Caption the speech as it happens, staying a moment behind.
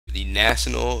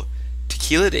National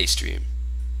Tequila Day stream.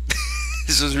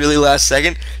 This was really last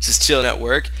second. Just chilling at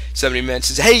work. Somebody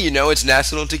mentions, hey, you know, it's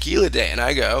National Tequila Day. And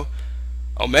I go,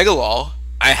 Omega lol.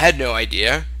 I had no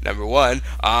idea. Number one,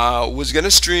 was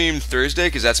gonna stream Thursday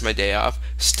because that's my day off.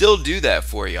 Still do that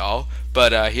for y'all.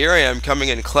 But here I am coming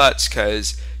in clutch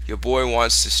because your boy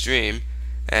wants to stream,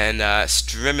 and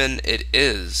streaming it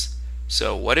is.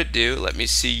 So what it do? Let me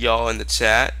see y'all in the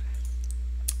chat.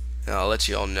 And I'll let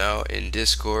y'all know in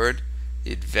Discord.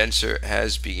 The adventure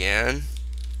has began.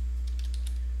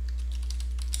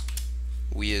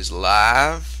 We is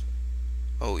live.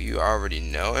 Oh, you already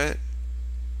know it.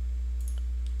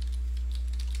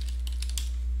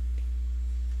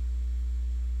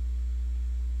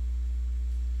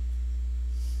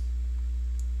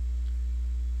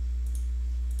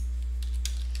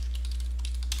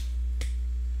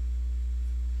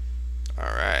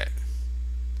 Alright.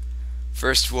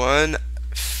 First one,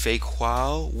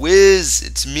 TEQUILA. Wiz,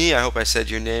 it's me. I hope I said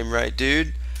your name right,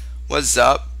 dude. What's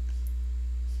up?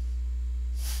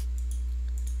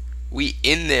 We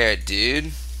in there,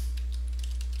 dude.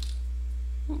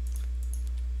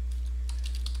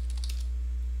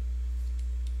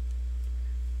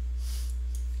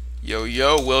 Yo,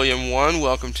 yo, William1,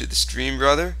 welcome to the stream,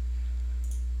 brother.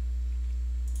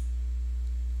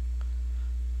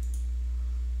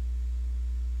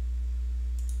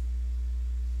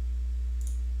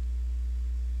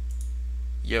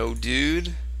 Yo,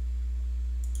 dude.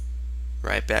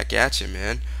 Right back at you,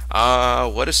 man.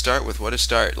 What a start with what a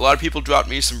start. A lot of people dropped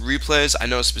me some replays. I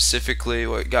know specifically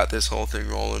what got this whole thing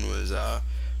rolling was, I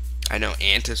know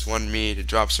Antis wanted me to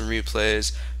drop some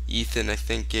replays. Ethan, I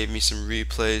think, gave me some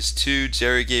replays too.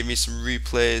 Jerry gave me some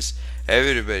replays.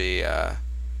 Everybody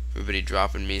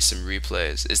dropping me some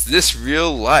replays. Is this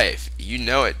real life? You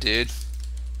know it, dude.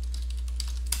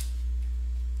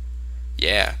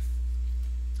 Yeah.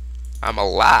 I'm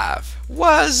alive.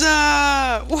 What's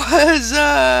up? What's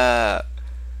up?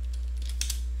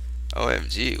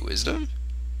 OMG, Wisdom?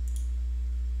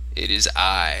 It is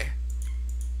I,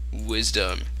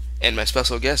 Wisdom, and my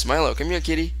special guest, Milo. Come here,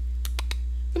 kitty.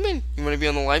 Come in. You want to be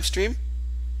on the live stream?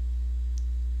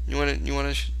 You want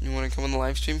to come on the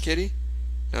live stream, kitty?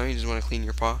 No, you just want to clean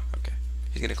your paw? Okay.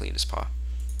 He's going to clean his paw.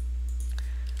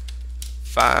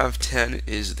 510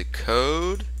 is the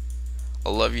code. I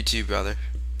love you too, brother.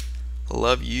 I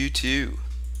love you too.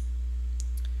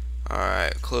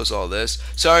 Alright, close all this.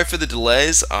 Sorry for the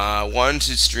delays. Wanted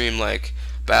to stream like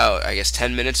about, I guess,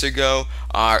 10 minutes ago.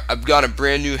 I've got a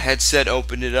brand new headset,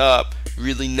 opened it up.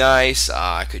 Really nice.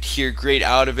 I could hear great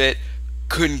out of it.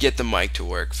 Couldn't get the mic to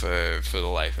work for the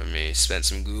life of me. Spent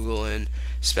some Googling.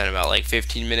 Spent about like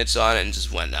 15 minutes on it and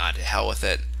just went, nah, to hell with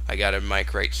it. I got a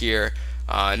mic right here.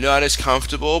 Not as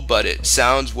comfortable, but it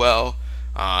sounds well.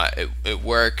 It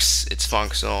works. It's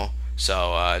functional.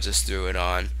 So just threw it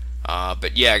on.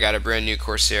 But yeah, I got a brand new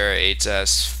Corsair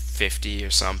 8S50 or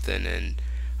something, and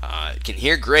it can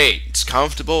hear great. It's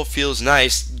comfortable, feels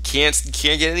nice. Can't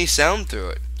get any sound through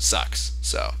it. Sucks.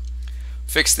 So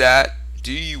fix that.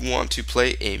 Do you want to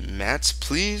play a match,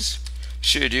 please?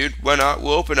 Sure, dude. Why not?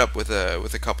 We'll open up with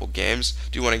a couple games.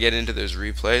 Do want to get into those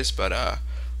replays, but as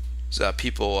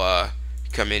people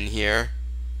come in here,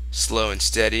 slow and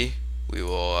steady, we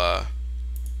will.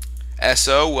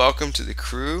 SO, welcome to the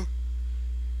crew.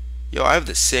 Yo, I have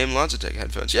the same Logitech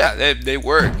headphones. Yeah, they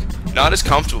work. Not as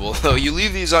comfortable though. You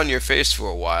leave these on your face for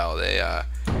a while, they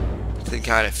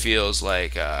kind of feels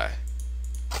like kind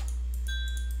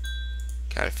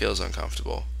of feels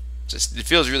uncomfortable. Just it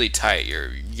feels really tight. You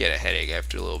get a headache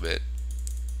after a little bit.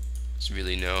 There's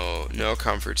really no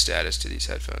comfort status to these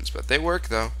headphones, but they work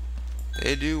though.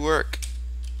 They do work.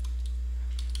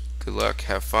 Good luck,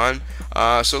 have fun.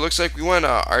 So it looks like we want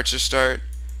Archer start.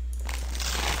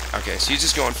 Okay, so he's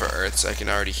just going for Earths. I can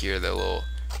already hear the little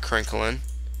crinkling.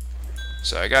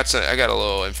 So I got a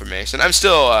little information. I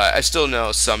still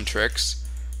know some tricks.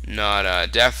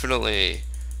 Not definitely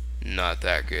not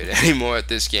that good anymore at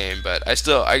this game, but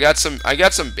I got some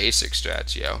basic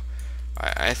strats, yo.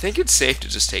 I think it's safe to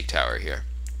just take tower here.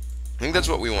 I think that's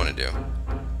what we want to do.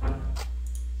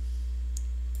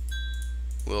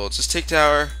 We'll just take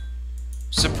tower.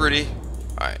 So pretty.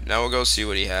 Alright, now we'll go see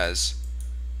what he has.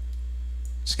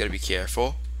 Just gotta be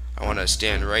careful. I want to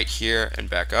stand right here and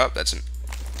back up. That's an...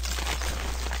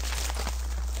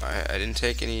 Alright, I didn't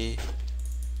take any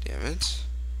damage.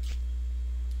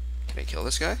 Can I kill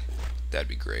this guy? That'd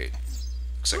be great.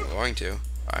 Looks like I'm going to.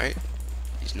 Alright.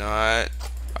 He's not...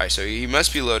 Alright, so he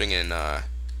must be loading in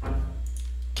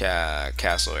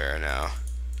castle area now.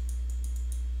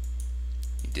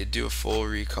 He did do a full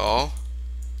recall.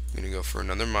 I'm gonna go for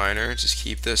another miner. Just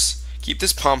keep this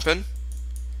pumping.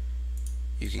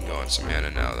 You can go on some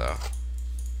mana now, though.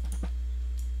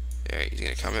 Yeah, he's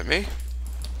gonna come at me.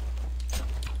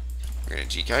 We're gonna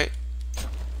G-kite.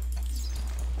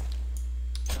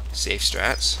 Safe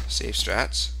strats. Safe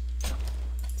strats.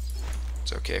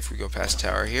 It's okay if we go past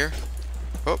tower here.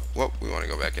 Oh, whoop, we want to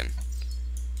go back in.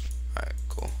 Alright,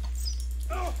 cool.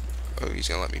 Oh, he's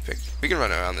gonna let me pick. We can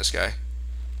run around this guy.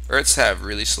 Earths have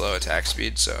really slow attack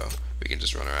speed, so we can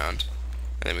just run around.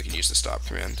 And then we can use the stop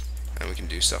command. And we can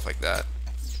do stuff like that.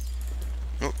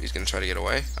 Oh, he's gonna try to get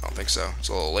away? I don't think so. It's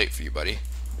a little late for you, buddy.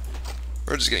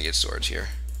 We're just gonna get swords here.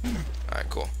 Alright,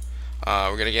 cool.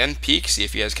 We're gonna again peek, see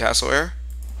if he has castle air.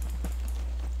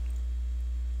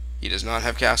 He does not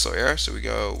have castle air, so we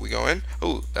go in.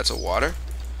 Oh, that's a water.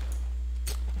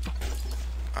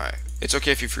 Alright. It's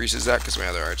okay if he freezes that because my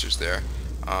other archer's there.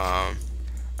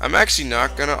 I'm actually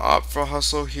not gonna opt for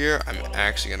hustle here. I'm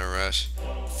actually gonna rush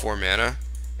 4 mana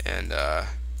and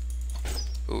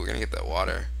ooh, we're gonna get that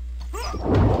water.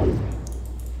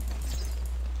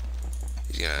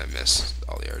 He's gonna miss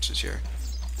all the archers here.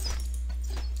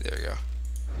 There we go.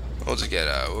 We'll just get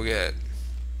we'll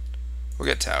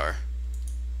get tower.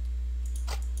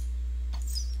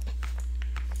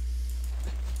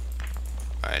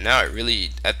 Alright, now it really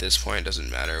at this point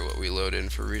doesn't matter what we load in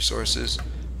for resources.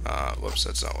 Whoops,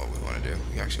 that's not what we want to do.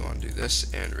 We actually want to do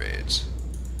this and raids.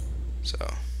 So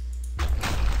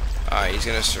he's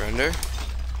gonna surrender.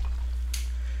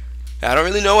 I don't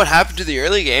really know what happened to the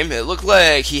early game. It looked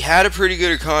like he had a pretty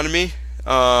good economy.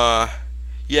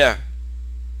 Yeah.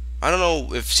 I don't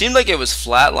know. It seemed like it was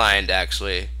flatlined,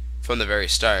 actually, from the very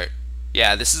start.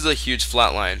 Yeah, this is a huge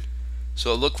flatline.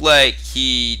 So it looked like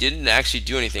he didn't actually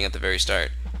do anything at the very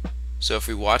start. So if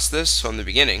we watch this from the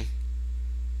beginning...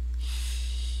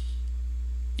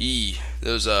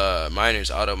 those miners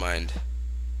auto-mined.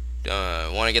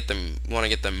 Want to get them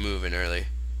moving early.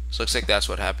 So looks like that's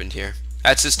what happened here.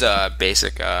 That's just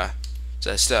basic,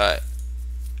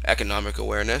 economic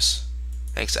awareness.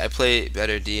 Thanks. I play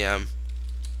better DM.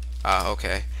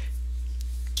 Okay.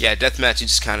 Yeah, deathmatch. You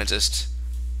just kind of just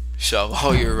shove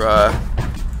all your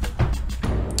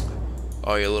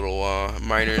little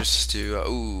miners to.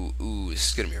 Ooh, this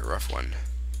is gonna be a rough one.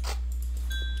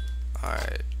 All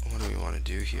right. What do we want to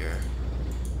do here?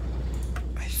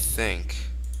 I think.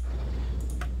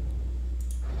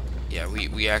 Yeah,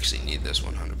 we actually need this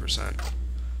 100%.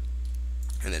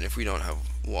 And then if we don't have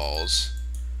walls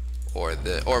or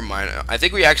miner, I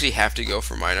think we actually have to go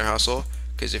for miner hustle,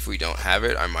 because if we don't have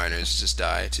it, our miners just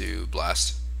die to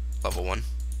blast level 1.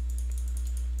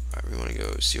 Alright, we want to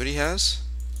go see what he has.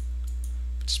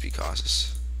 Just be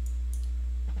cautious.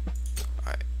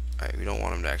 Alright, we don't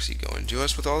want him to actually go into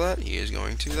us with all that. He is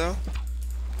going to though.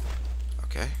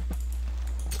 Okay.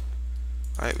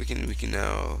 Alright, we can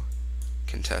now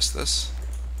contest this.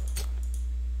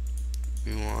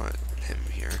 We want him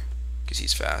here because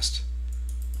he's fast.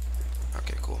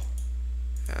 Okay, cool.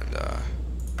 And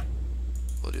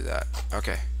we'll do that.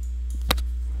 Okay.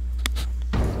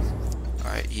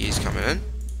 Alright, he's coming in.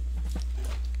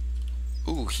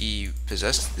 Ooh, he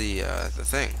possessed the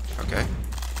thing. Okay.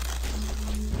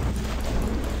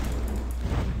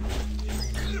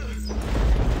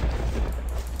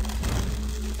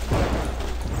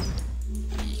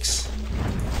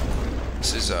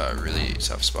 This is a really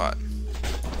tough spot.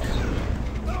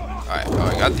 Alright,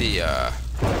 oh, I got the, I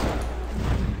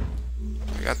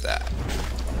got that.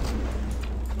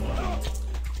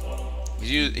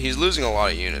 He's losing a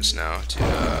lot of units now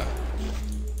to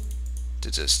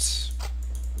just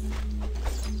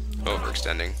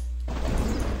overextending.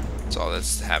 That's all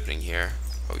that's happening here.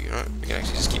 Oh, you know what? We can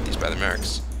actually just keep these by the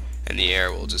mercs. And the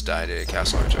air will just die to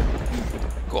Castle Archer.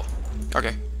 Cool.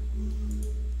 Okay.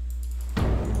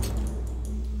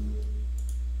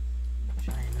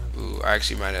 I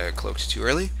actually might have cloaked too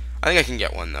early. I think I can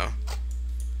get one though.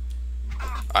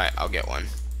 Alright, I'll get one.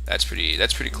 That's pretty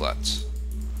klutz.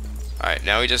 Alright,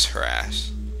 now we just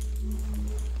harass.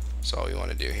 That's all we want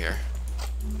to do here.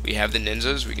 We have the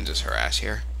ninjas, we can just harass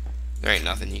here. There ain't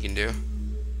nothing he can do.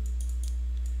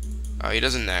 Oh, he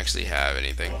doesn't actually have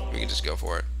anything. We can just go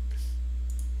for it.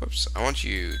 Whoops, I want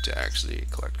you to actually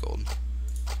collect gold.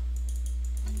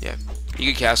 Yeah,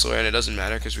 you can castle and it doesn't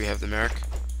matter because we have the Merrick.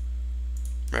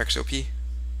 Merrick's OP.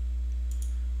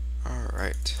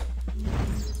 Alright.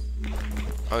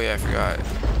 Oh yeah, I forgot.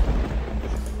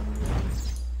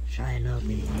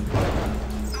 Shinobi.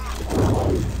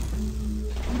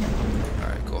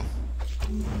 Alright, cool.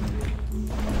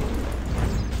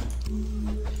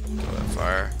 Kill that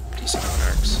fire. Decent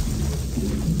Merrick's.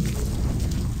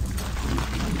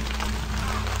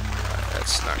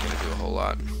 That's not gonna do a whole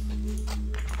lot.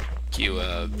 Q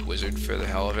wizard for the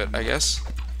hell of it, I guess.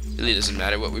 Really doesn't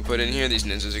matter what we put in here. These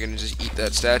ninjas are gonna just eat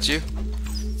that statue.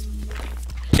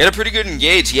 He had a pretty good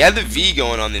engage. He had the V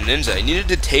going on the ninja. I needed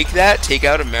to take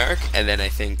out a Merrick, and then I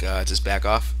think just back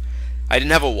off. I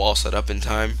didn't have a wall set up in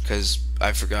time because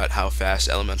I forgot how fast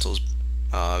elementals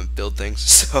build things.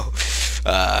 So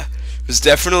it was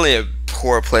definitely a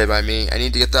poor play by me. I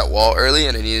needed to get that wall early,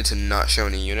 and I needed to not show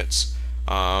any units.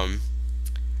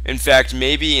 In fact,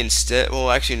 maybe instead, well,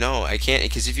 actually no, I can't,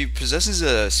 because if he possesses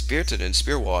a spirited and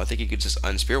spear wall, I think he could just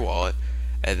unspear wall it,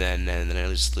 and then I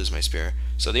just lose my spear.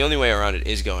 So the only way around it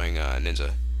is going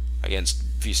ninja against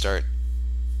V start,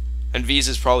 and V's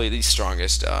is probably the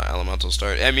strongest elemental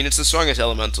start. I mean, it's the strongest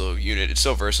elemental unit. It's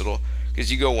so versatile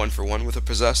because you go 1 for 1 with a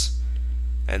possess,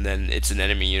 and then it's an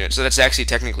enemy unit. So that's actually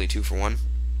technically 2 for 1.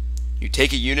 You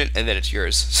take a unit and then it's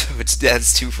yours. So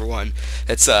that's 2 for 1.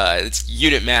 That's it's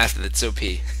unit math that's OP.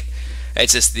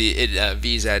 It's just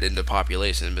V's add into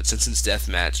population, but since it's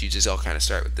deathmatch, you just all kind of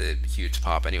start with the huge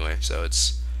pop anyway. So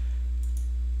it's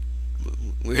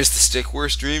where's the stick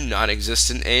worst dream?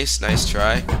 Non-existent ace. Nice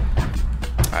try.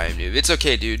 Alright, noob. It's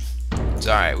okay, dude. It's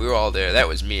alright. We were all there. That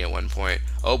was me at one point.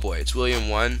 Oh boy, it's William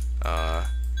 1.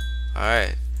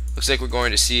 Alright. Looks like we're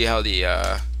going to see how the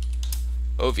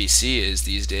OVC is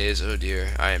these days. Oh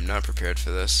dear, I am not prepared for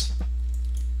this.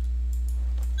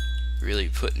 Really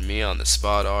putting me on the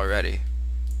spot already.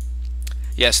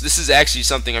 Yes, this is actually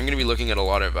something I'm going to be looking at a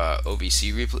lot of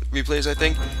OVC replays, I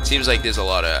think. Seems like there's a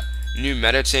lot of new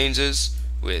meta changes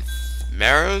with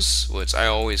Marrows, which I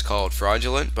always called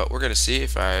fraudulent, but we're going to see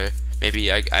if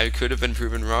maybe I could have been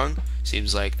proven wrong.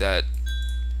 Seems like that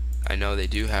I know they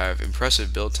do have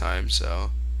impressive build time, so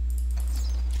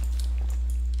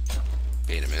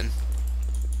bait him in.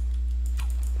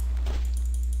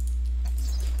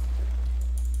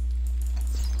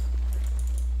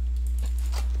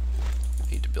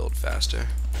 Need to build faster.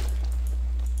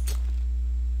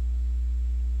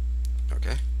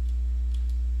 Okay.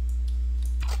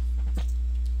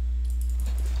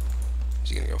 Is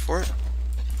he gonna go for it?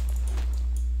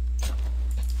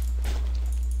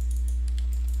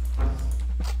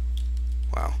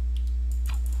 Wow.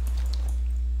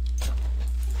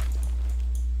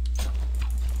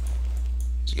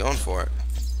 He's going for it.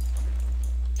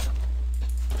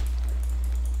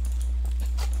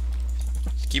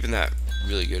 He's keeping that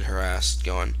really good harass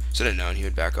going. Should have known he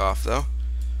would back off though.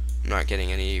 I'm not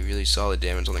getting any really solid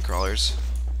damage on the crawlers.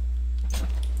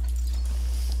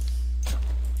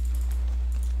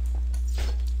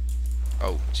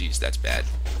 Oh, jeez, that's bad.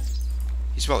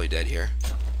 He's probably dead here.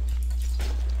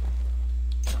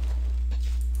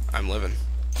 I'm living.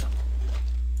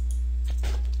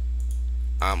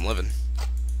 I'm living.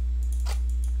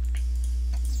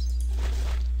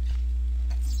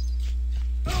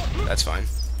 That's fine.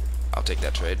 I'll take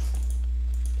that trade.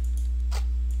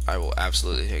 I will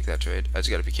absolutely take that trade. I just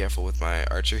gotta be careful with my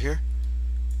archer here.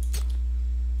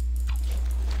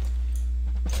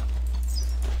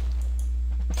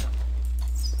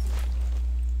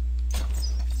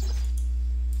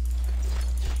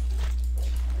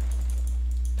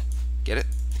 Get it?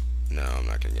 No, I'm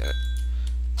not gonna get it.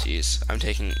 Jeez, I'm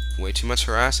taking way too much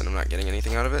harass and I'm not getting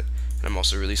anything out of it. And I'm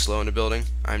also really slow into building.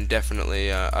 I'm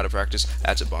definitely out of practice.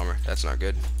 That's a bomber. That's not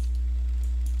good.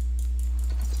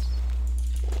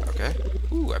 Okay.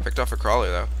 Ooh, I picked off a crawler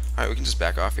though. Alright, we can just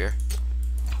back off here.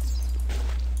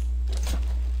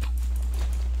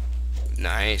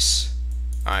 Nice.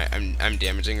 Alright, I'm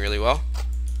damaging really well.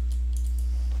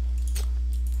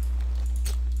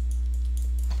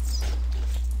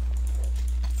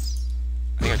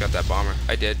 I think I got that bomber.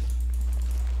 I did.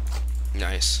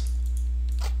 Nice.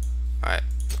 Alright.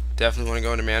 Definitely want to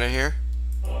go into mana here.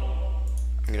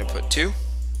 I'm going to put 2.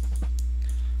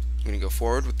 I'm going to go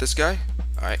forward with this guy.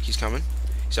 Alright, he's coming.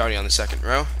 He's already on the second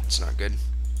row. It's not good.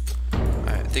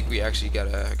 Alright, I think we actually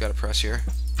gotta press here.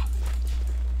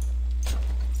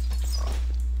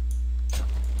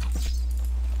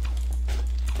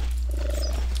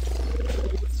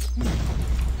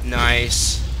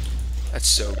 Nice. That's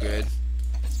so good.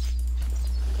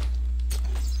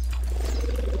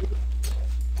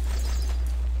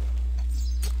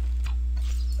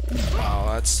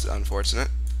 Wow, that's unfortunate.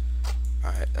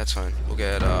 Alright, that's fine. We'll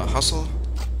get hustle.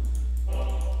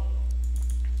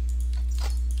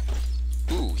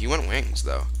 Ooh, he went wings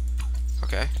though.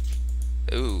 Okay.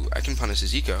 Ooh, I can punish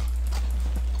his eco.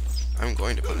 I'm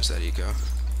going to punish that eco.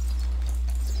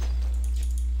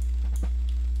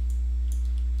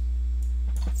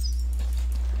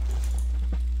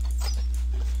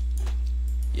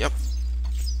 Yep.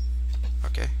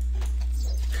 Okay.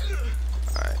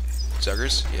 Alright.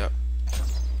 Zuggers? Yep.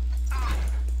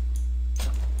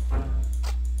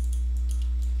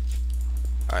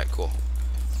 Alright, Alright, cool.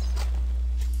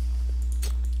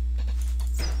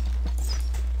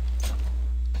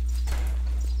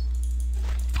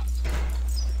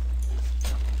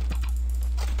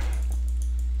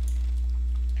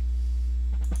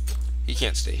 He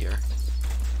can't stay here.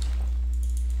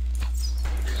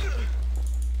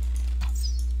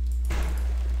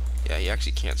 Yeah, he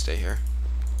actually can't stay here.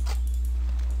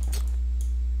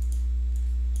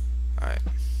 Alright.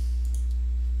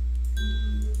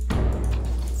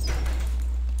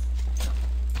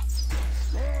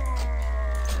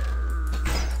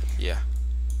 Yeah.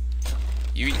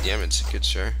 You eat damage, good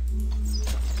sir.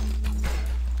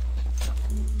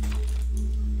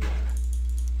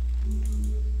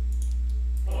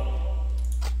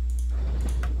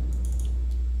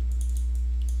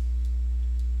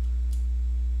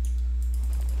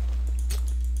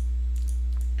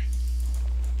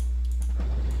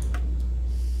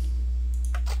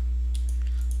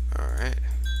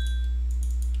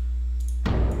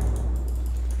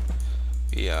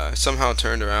 We somehow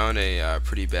turned around a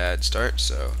pretty bad start,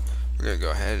 so we're going to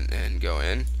go ahead and go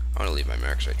in. I want to leave my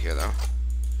marks right here, though.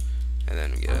 And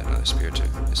then we get another spear too,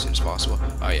 as soon as possible.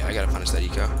 Oh yeah, I got to punish that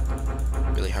eco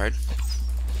really hard.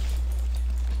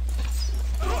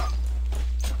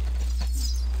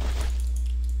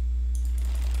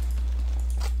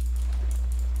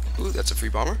 Ooh, that's a free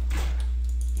bomber.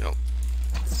 Nope.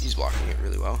 He's blocking it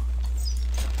really well.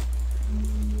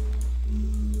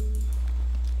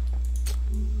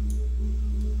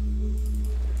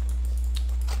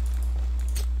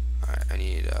 I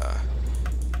need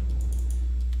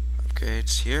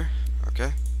upgrades here.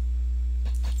 Okay.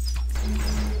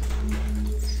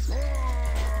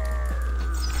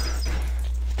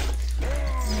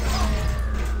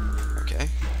 Okay.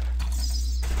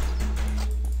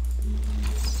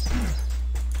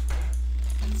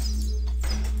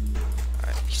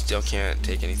 Alright, he still can't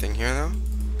take anything here though.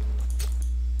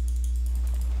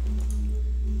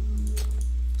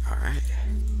 Alright.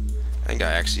 I think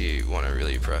I actually want to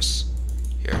really press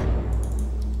here.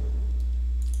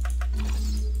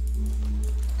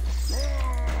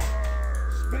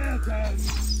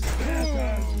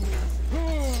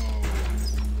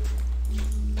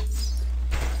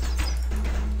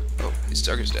 Oh, his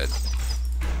Darker's dead.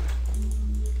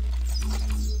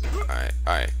 Alright,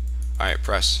 alright. Alright,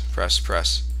 press.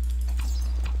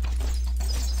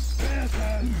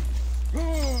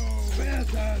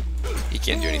 He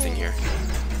can't do anything here.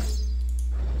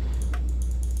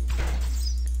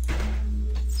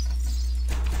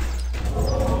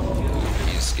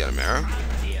 He's got a marrow.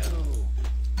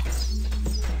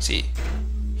 See,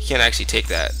 he can't actually take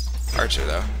that archer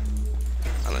though,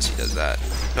 unless he does that.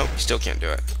 Nope, he still can't do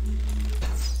it.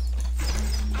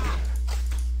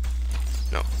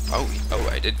 No. Oh,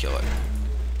 I did kill it.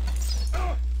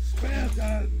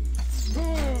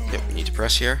 Yep, we need to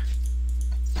press here.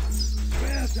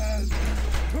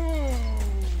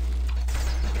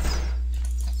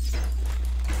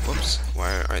 Whoops,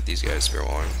 why aren't these guys spear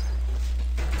walling?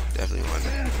 Definitely one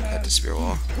had to spear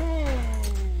wall.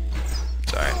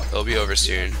 It's alright, it'll be over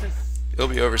soon. It'll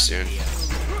be over soon.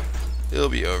 It'll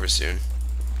be over soon.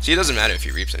 See, it doesn't matter if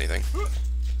he reaps anything.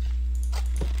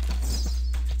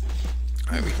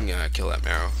 Alright, we can kill that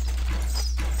marrow.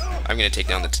 I'm gonna take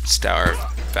down the tower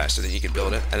faster than he can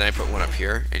build it, and then I put one up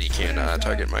here, and he can't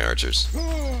target my archers.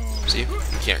 See,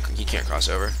 he can't cross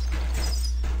over.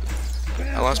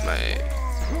 I lost my.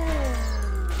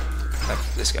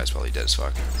 This guy's probably dead as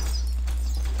fuck.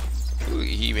 Ooh,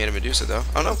 he made a Medusa though.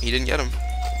 Oh no, he didn't get him.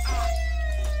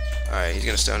 Alright, he's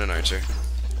gonna stone an archer.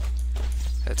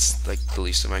 That's like the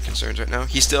least of my concerns right now.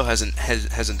 He still hasn't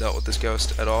dealt with this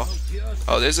ghost at all.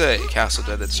 Oh, there's a castle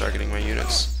dead that's targeting my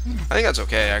units. I think that's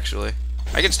okay actually.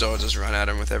 I can still just run at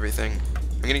him with everything.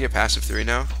 I'm gonna get passive 3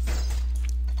 now.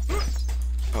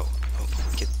 Oh,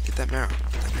 get that marrow.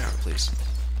 Get that marrow, please.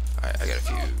 Alright, I got a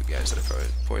few guys that are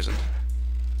poisoned.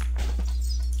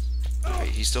 Wait,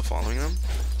 he's still following them?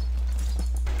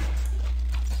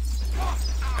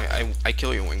 I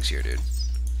kill your wings here, dude.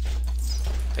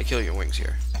 I kill your wings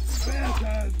here.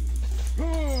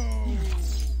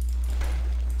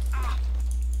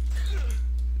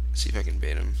 See if I can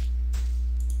bait him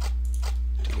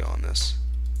to go on this.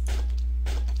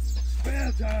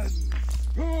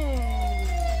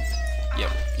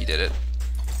 Yep, he did it.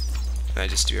 And I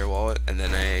just spear wall it, and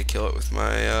then I kill it with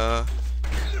my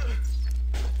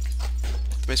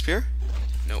spear?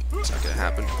 Nope, it's not gonna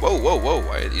happen. Whoa,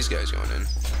 why are these guys going in?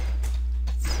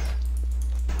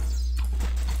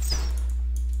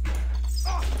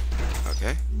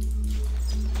 Okay.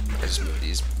 I just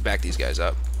move back these guys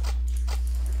up.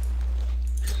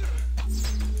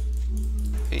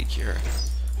 Hey, cure.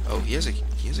 Oh, he has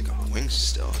like a wings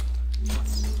still.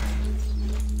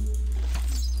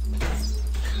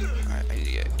 Alright, I need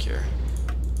to get cure.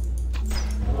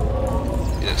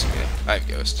 He doesn't get. I have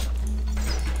ghost.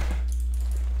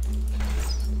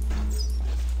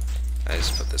 I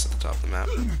just put this at the top of the map.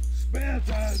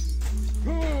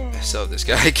 I still have this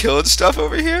guy killing stuff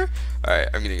over here. Alright,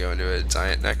 I'm gonna go into a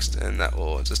giant next, and that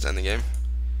will just end the game.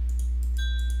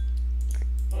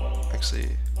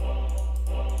 Actually,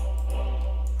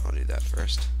 I'll do that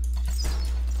first.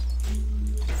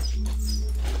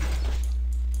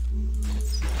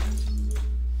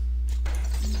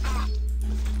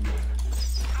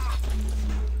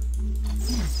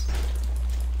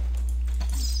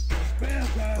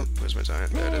 Oh, where's my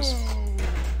giant? There it is.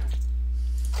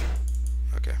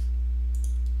 Okay.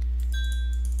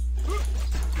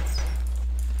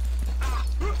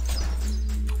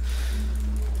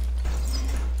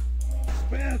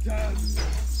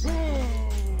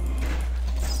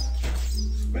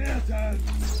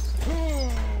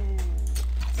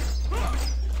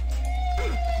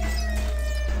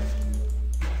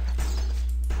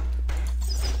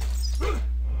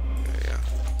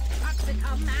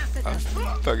 Oh,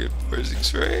 fucking bursting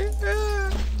spray. Ah.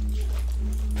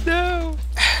 No.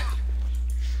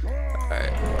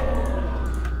 Alright.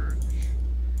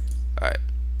 Alright.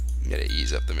 I'm gonna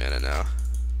ease up the mana now.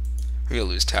 I'm gonna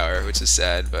lose tower, which is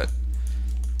sad, but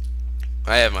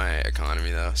I have my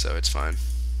economy though, so it's fine.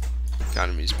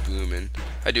 Economy's booming.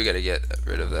 I do gotta get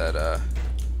rid of that,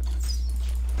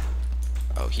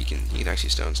 oh, he can actually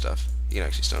stone stuff. He can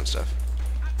actually stone stuff.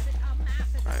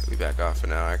 Alright, we back off for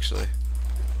now, actually.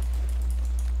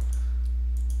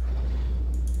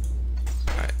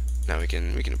 Alright, now we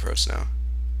can approach now.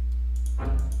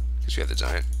 Because we have the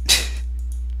giant.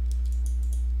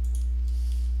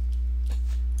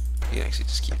 You can actually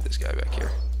just keep this guy back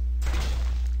here.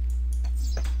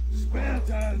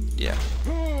 Yeah,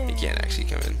 he can't actually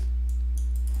come in.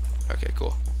 Okay,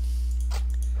 cool.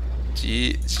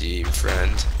 GG,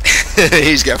 friend.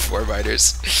 He's got 4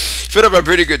 biters. Put up a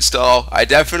pretty good stall. I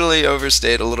definitely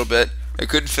overstayed a little bit. I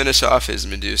couldn't finish off his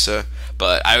Medusa,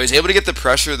 but I was able to get the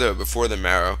pressure though before the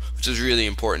marrow, which is really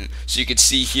important. So you could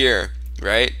see here,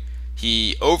 right?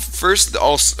 He first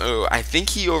also, I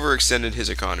think he overextended his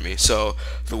economy. So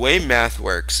the way math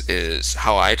works is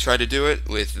how I try to do it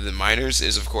with the miners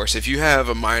is, of course, if you have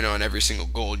a miner on every single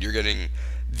gold, you're getting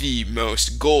the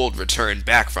most gold returned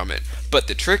back from it. But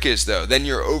the trick is though, then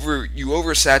you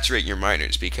oversaturate your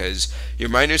miners, because your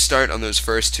miners start on those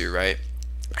first 2, right?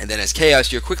 And then as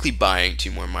chaos, you're quickly buying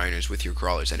 2 more miners with your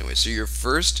crawlers anyway. So your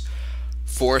first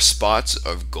 4 spots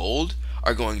of gold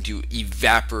are going to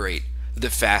evaporate the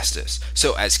fastest.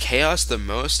 So as chaos, the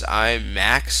most I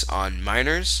max on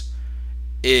miners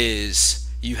is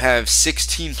you have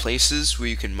 16 places where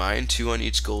you can mine, 2 on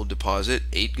each gold deposit,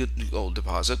 8 gold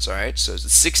deposits. Alright, so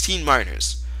it's 16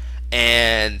 miners.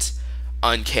 And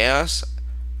on chaos,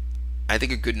 I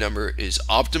think a good number is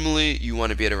optimally you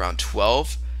want to be at around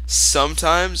 12.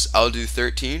 Sometimes I'll do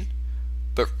 13,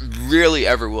 but rarely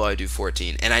ever will I do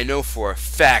 14. And I know for a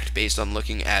fact, based on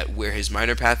looking at where his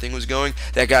miner pathing was going,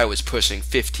 that guy was pushing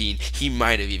 15. He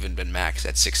might have even been maxed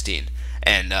at 16.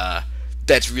 And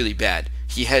that's really bad.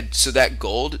 He had, so that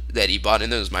gold that he bought in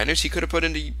those miners, he could have put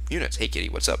into units. Hey kitty,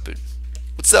 what's up, dude?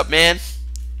 What's up, man?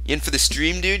 You in for the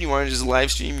stream, dude? You want to just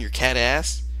live stream your cat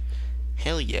ass?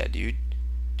 Hell yeah, dude.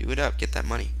 Do it up, get that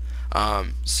money.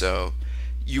 So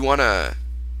you don't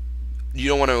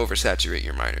want to oversaturate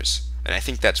your miners. And I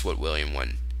think that's what William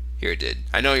 1 here did.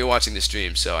 I know you're watching the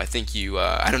stream, so I think you,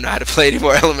 I don't know how to play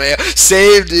anymore, LMAO.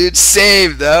 Save, dude,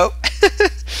 save, though.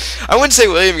 I wouldn't say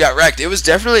William got wrecked. It was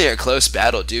definitely a close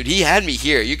battle, dude. He had me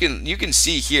here. You can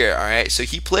see here, alright? So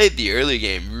he played the early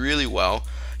game really well.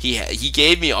 He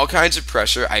gave me all kinds of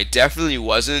pressure. I definitely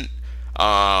wasn't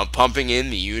pumping in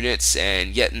the units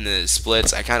and getting the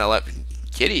splits. I kind of let,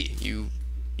 kitty, you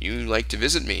like to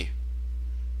visit me.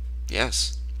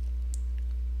 Yes.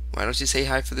 Why don't you say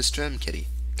hi for the stream, kitty?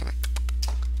 Come on.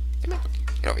 Come on.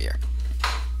 Get over here.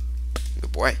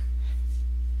 Good boy.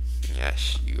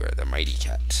 Yes, you are the mighty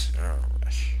cat. Oh,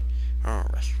 yes. Oh,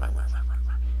 yes.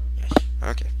 Yes.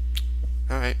 Okay.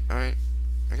 Alright, alright.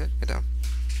 Okay, get down.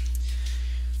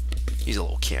 He's a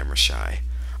little camera shy.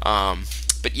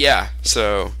 But yeah,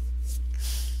 so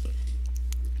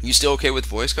you still okay with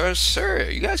voice cards? Sure,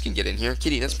 you guys can get in here.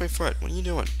 Kitty, that's my front. What are you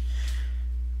doing?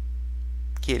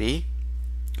 Kitty,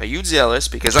 are you jealous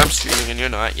because I'm streaming and you're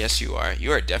not? Yes, you are.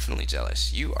 You are definitely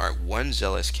jealous. You are one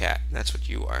jealous cat. That's what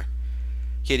you are.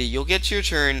 Kitty, you'll get your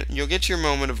turn. You'll get your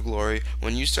moment of glory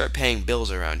when you start paying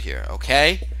bills around here,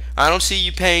 okay? I don't see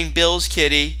you paying bills,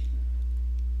 kitty.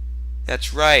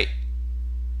 That's right.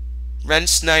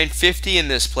 Rent's $9.50 in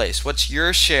this place. What's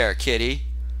your share, kitty?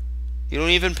 You don't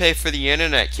even pay for the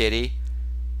internet, kitty.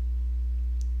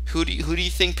 Who do you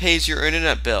think pays your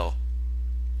internet bill?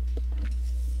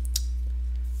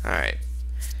 Alright.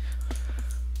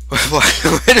 Why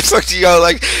the fuck do y'all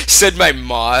like said my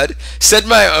mod? Said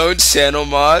my own channel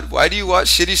mod? Why do you watch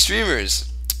shitty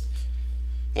streamers?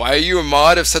 Why are you a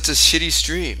mod of such a shitty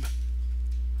stream?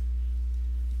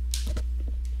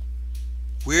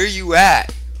 Where you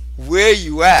at? Where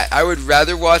you at? I would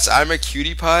rather watch I'm a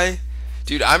Cutie Pie.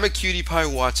 Dude, I'm a Cutie Pie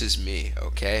watches me,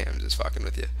 okay? I'm just fucking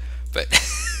with you. But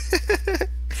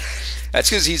that's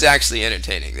because he's actually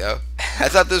entertaining, though. I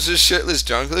thought this was shirtless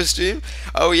Junkler stream.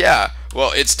 Oh, yeah.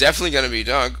 Well, it's definitely going to be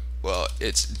Dunk. Well,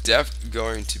 it's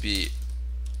going to be...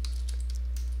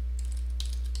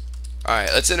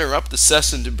 Alright, let's interrupt the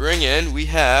session to bring in. We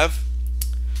have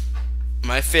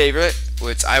my favorite,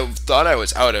 which I thought I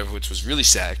was out of, which was really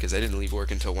sad because I didn't leave work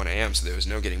until 1 a.m., so there was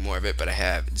no getting more of it. But I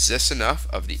have just enough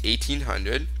of the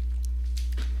 1800.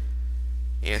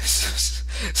 And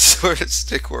sort of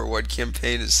Stick War 1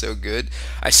 campaign is so good.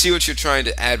 I see what you're trying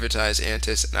to advertise,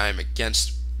 Antis, and I am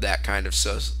against that kind of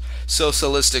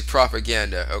socialistic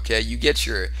propaganda. Okay, you get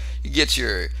your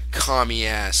commie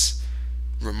ass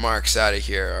remarks out of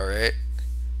here. All right,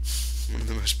 one of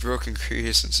the most broken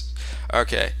creations.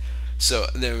 Okay, so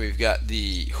then we've got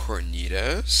the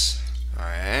Hornitos. All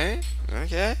right,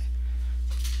 okay.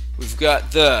 We've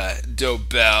got the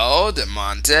Dobel de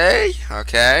Monte,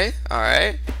 okay,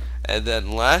 alright. And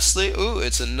then lastly, ooh,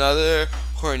 it's another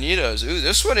Hornitos. Ooh,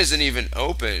 this one isn't even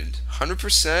opened.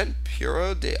 100%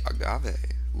 Puro de Agave.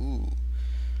 Ooh.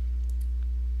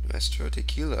 Nuestro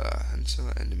Tequila,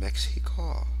 and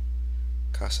Mexico.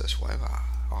 Casa Sueva.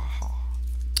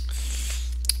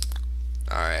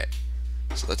 Alright.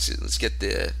 So let's get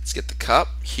the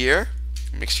cup here.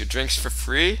 Mix your drinks for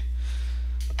free.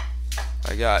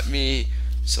 I got me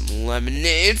some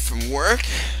lemonade from work.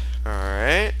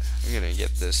 Alright, I'm gonna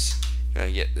get this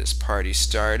party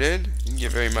started. You can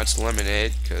get very much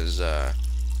lemonade because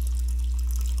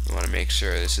we want to make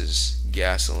sure this is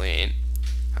gasoline.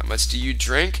 How much do you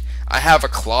drink? I have a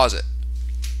closet.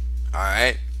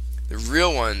 Alright, the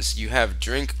real ones, you have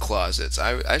drink closets.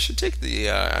 I should take the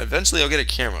eventually I'll get a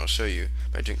camera. I'll show you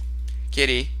my drink.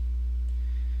 Kitty,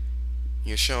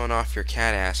 you're showing off your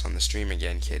cat ass on the stream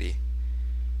again, kitty.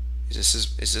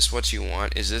 Is this what you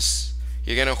want? Is this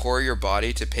you're gonna whore your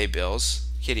body to pay bills?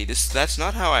 Kitty, that's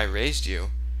not how I raised you.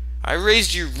 I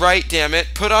raised you right, damn it.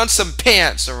 Put on some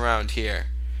pants around here.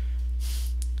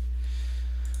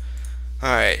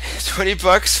 Alright,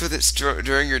 $20 for this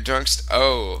during your drunk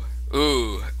ooh.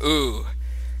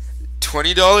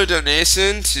 $20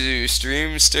 donation to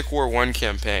stream Stick War 1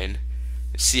 campaign.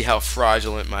 See how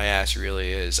fraudulent my ass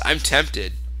really is. I'm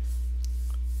tempted.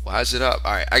 Why's it up?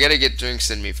 Alright, I gotta get drinks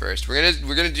in me first. We're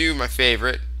gonna do my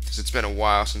favorite, because it's been a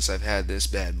while since I've had this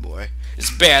bad boy.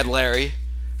 It's bad, Larry.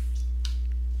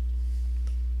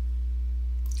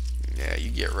 Yeah, you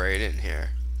get right in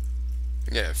here.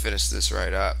 I'm gonna finish this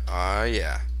right up. Oh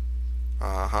yeah.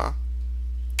 Uh-huh.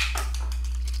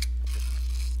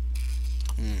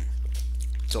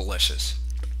 Delicious.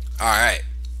 Alright.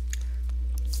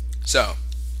 So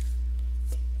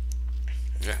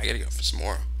yeah, I gotta go for some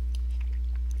more.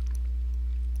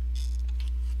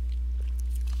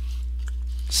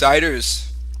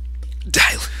 Ciders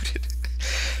diluted.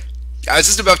 I was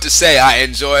just about to say I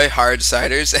enjoy hard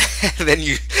ciders, and then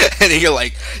you're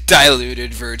like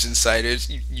diluted virgin ciders.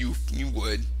 You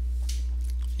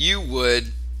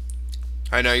would.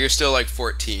 I know you're still like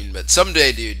 14, but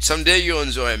someday, dude, someday you'll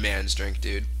enjoy a man's drink,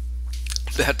 dude.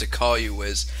 I'm about to call you,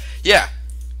 Wiz. Yeah.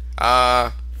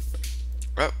 Oh,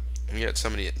 we got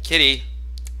somebody. Kitty,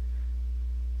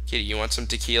 you want some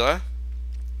tequila?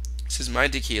 This is my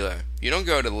tequila. You don't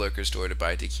go to the liquor store to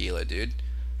buy tequila, dude.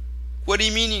 What do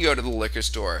you mean you go to the liquor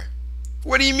store?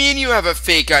 What do you mean you have a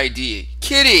fake ID?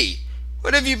 Kitty,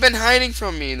 what have you been hiding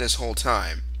from me this whole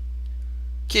time?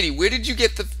 Kitty, where did you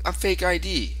get a fake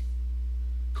ID?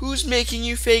 Who's making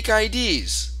you fake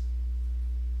IDs?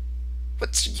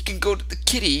 You can go to the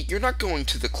Kitty. You're not going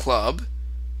to the club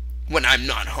when I'm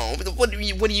not home. What do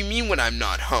you mean when I'm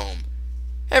not home?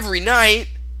 Every night?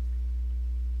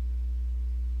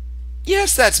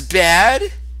 Yes, that's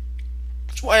bad.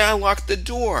 That's why I locked the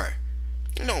door.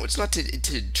 No, it's not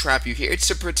to trap you here. It's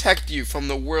to protect you from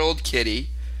the world,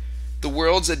 Kitty. The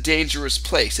world's a dangerous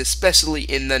place, especially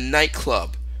in the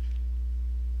nightclub.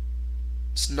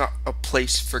 It's not a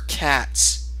place for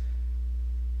cats.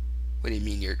 What do you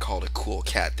mean you're called a cool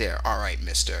cat there? Alright,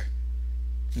 mister.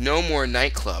 No more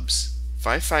nightclubs. If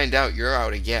I find out you're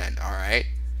out again, alright?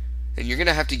 Then you're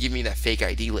gonna have to give me that fake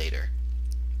ID later.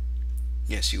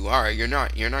 Yes, you are. You're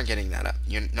not getting that up.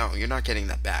 You're not getting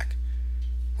that back.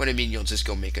 What do you mean you'll just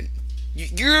go make a...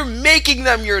 You're making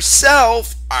them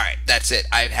yourself! Alright, that's it.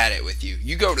 I've had it with you.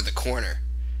 You go to the corner.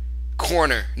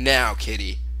 Corner now,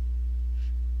 kitty.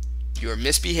 You are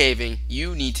misbehaving.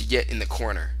 You need to get in the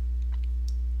corner.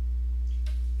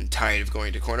 I'm tired of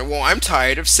going to corner. Well, I'm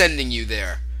tired of sending you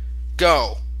there.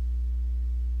 Go.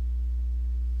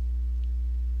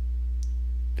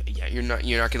 Yeah, you're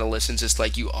not gonna listen just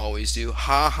like you always do.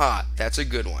 Ha ha. That's a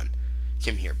good one.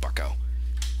 Come here, bucko.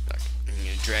 Look, I'm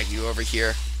gonna drag you over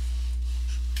here.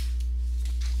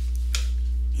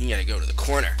 You gotta go to the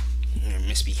corner. You're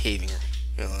misbehaving.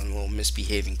 You're a little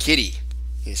misbehaving kitty.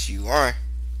 Yes, you are.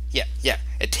 Yeah, yeah.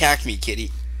 Attack me,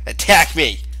 kitty. Attack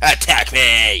me. Attack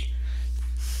me.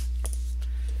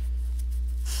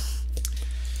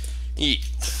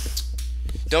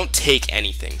 Don't take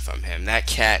anything from him. That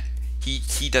cat,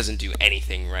 he doesn't do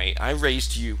anything right. I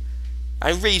raised you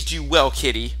well,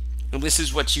 kitty. And this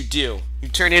is what you do. You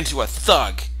turn into a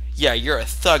thug. Yeah, you're a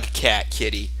thug cat,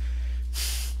 kitty.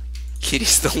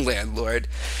 Kitty's the landlord.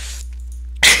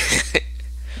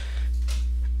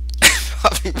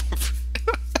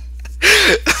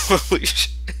 Holy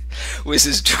shit. Wiz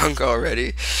is drunk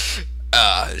already.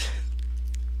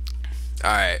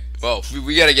 Alright. Well,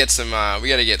 we gotta get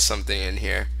something in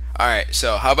here. Alright,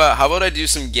 so how about I do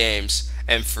some games,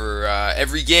 and for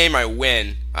every game I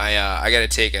win, I gotta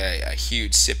take a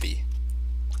huge sippy.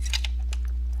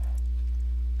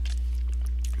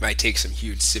 Might take some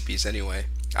huge sippies anyway.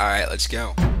 Alright, let's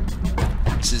go.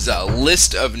 This is a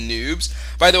list of noobs.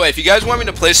 By the way, if you guys want me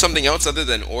to play something else other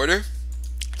than order,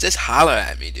 just holler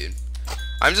at me, dude.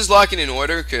 I'm just locking in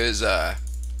order because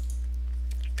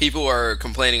people are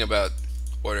complaining about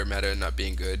order meta not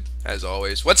being good, as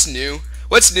always. What's new?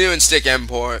 What's new in Stick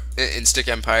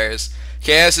Empires?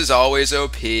 Chaos is always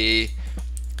OP.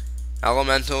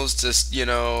 Elementals just, you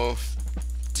know,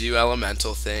 do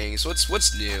elemental things.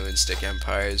 What's new in Stick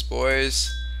Empires,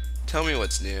 boys? Tell me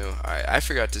what's new. Alright, I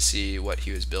forgot to see what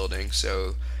he was building,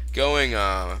 so going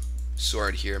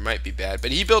sword here might be bad,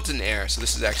 but he built an air, so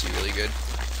this is actually really good.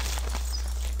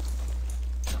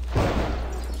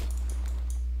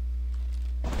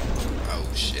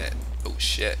 Oh shit. Oh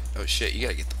shit. Oh shit, you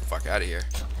gotta get the fuck out of here.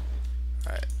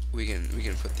 Alright, we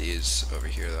can put these over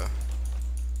here though.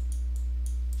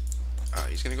 Oh,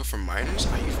 he's gonna go for miners?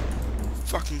 Oh, you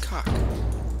fucking cock. God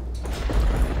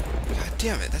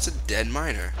damn it, that's a dead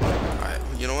miner. Alright,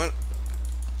 you know what?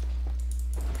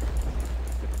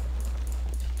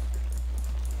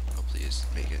 Oh, please,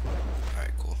 make it.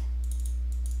 Alright, cool.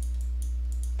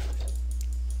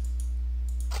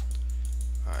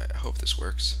 Alright, I hope this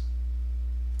works.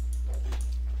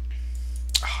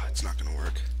 Oh, it's not gonna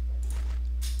work.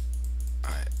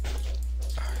 Alright.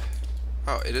 Alright.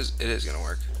 Oh, it is gonna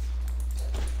work.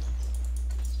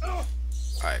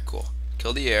 Alright, cool.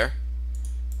 Kill the air.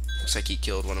 Looks like he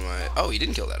killed one of my... Oh, he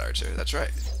didn't kill that archer. That's right.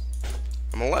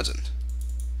 I'm a legend.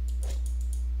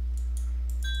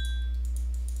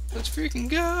 Let's freaking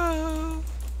go!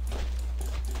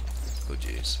 Oh,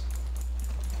 jeez.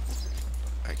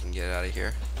 I can get out of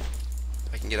here.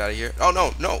 I can get out of here. Oh,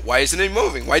 no, no. Why isn't he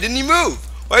moving? Why didn't he move?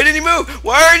 Why didn't he move?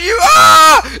 Why aren't you...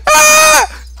 Ah! Ah!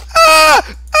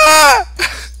 Ah! Ah!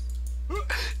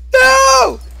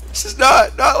 No! This is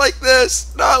not like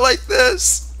this. Not like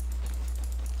this.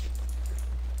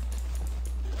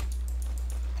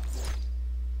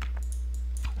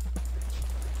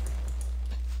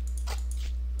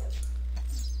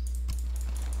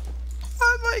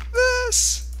 Not like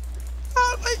this.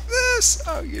 Not like this.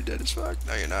 Oh, you're dead as fuck.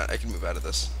 No, you're not. I can move out of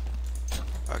this.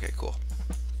 Okay, cool.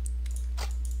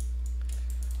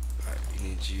 Alright, we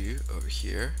need you over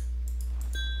here.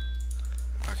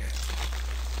 Okay.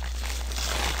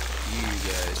 You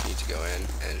guys need to go in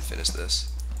and finish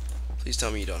this. Please tell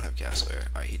me you don't have castle air.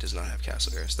 Alright, he does not have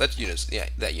castle air. So that unit's, yeah,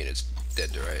 that unit's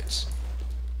dead to rights.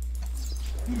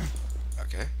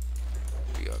 Okay.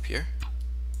 We go up here.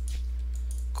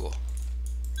 Cool.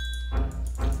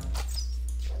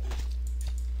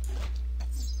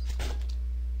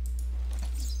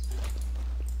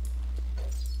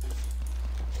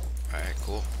 Alright,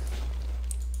 cool.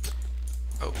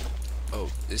 Oh. Oh,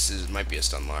 this might be a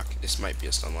stun lock. This might be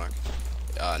a stun lock.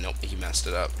 Nope, he messed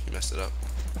it up. He messed it up.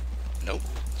 Nope,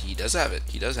 he does have it.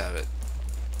 He does have it.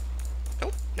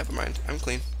 Nope, never mind. I'm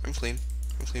clean. I'm clean.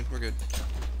 I'm clean. We're good.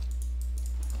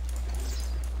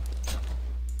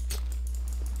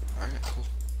 Alright, cool.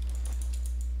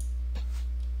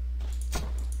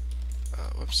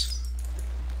 Whoops.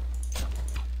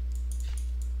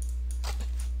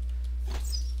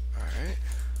 Alright.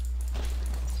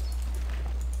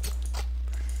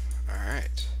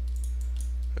 Alright.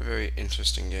 A very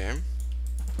interesting game.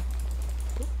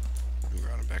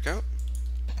 Brought him back out.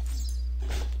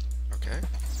 Okay.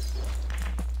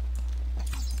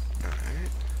 Alright.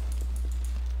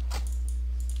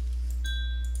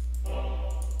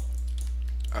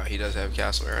 Oh, he does have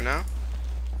castle air now?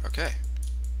 Okay.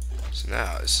 So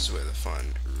now this is where the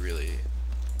fun really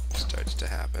starts to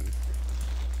happen.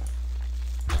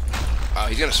 Oh,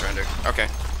 he's gonna surrender. Okay.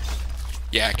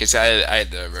 Yeah, because I had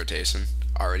the rotation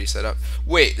already set up.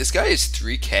 Wait, this guy is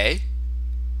 3K?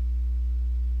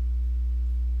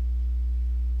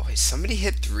 Wait, somebody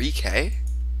hit 3K?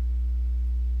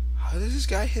 How does this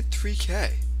guy hit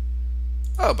 3K?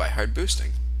 Oh, by hard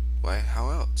boosting. Why, how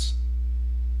else?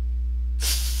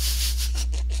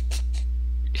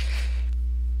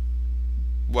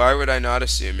 Why would I not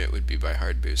assume it would be by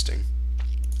hard boosting?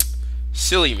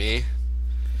 Silly me.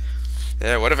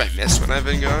 Yeah, what have I missed when I've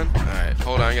been gone? Alright,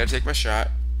 hold on, I gotta take my shot.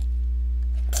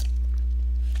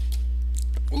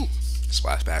 Ooh,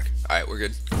 splashback. Alright, we're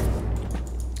good.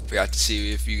 Forgot to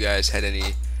see if you guys had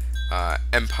any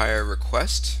Empire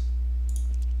requests.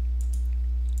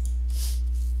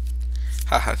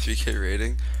 Haha, 3K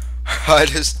rating.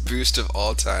 Hottest boost of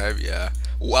all time, yeah.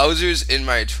 Wowzers in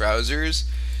my trousers.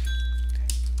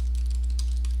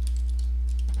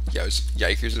 Yeah, I was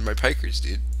yikers in my pikers,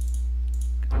 dude.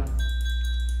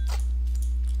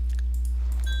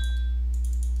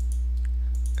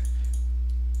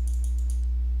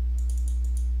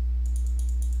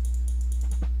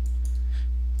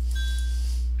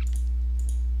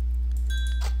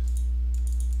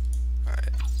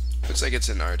 Looks like it's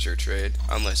an archer trade,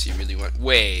 unless you really want.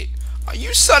 Wait,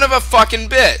 you son of a fucking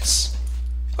bitch!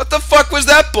 What the fuck was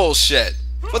that bullshit?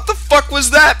 What the fuck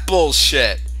was that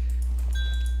bullshit?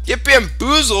 Get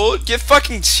bamboozled, get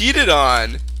fucking cheated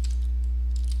on.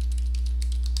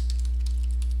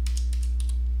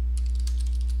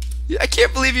 I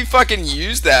can't believe you fucking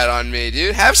used that on me,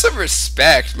 dude. Have some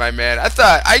respect, my man.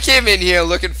 I came in here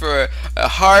looking for a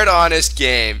hard, honest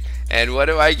game, and what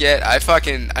do I get? I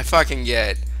fucking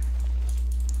get.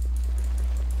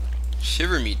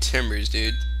 Shiver me timbers,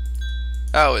 dude.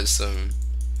 That was some.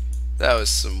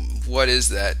 What is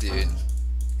that, dude?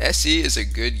 SE is a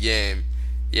good game.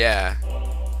 Yeah.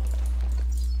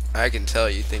 I can tell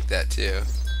you think that too.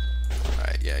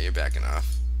 Alright, yeah, you're backing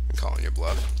off. I'm calling your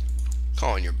bluff.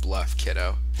 Calling your bluff,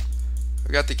 kiddo.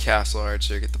 We got the castle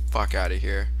archer. Get the fuck out of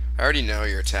here. I already know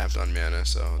you're tapped on mana,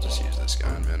 so I'll just use this guy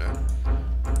on mana.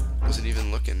 Wasn't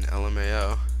even looking.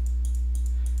 LMAO.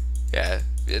 Yeah,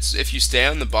 it's if you stay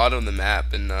on the bottom of the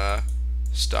map and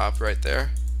stop right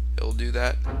there, it'll do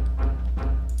that.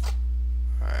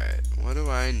 Alright, what do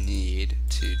I need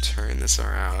to turn this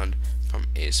around from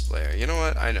ace player? You know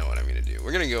what? I know what I'm gonna do.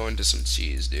 We're gonna go into some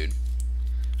cheese, dude.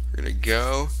 We're gonna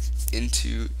go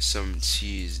into some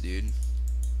cheese, dude.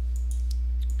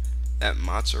 That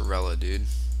mozzarella, dude.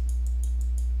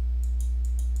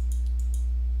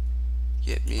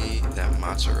 Get me that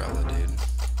mozzarella, dude.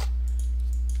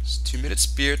 It's 2-minute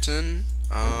Spiriton.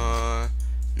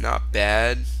 Not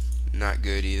bad. Not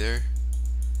good either.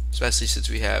 Especially since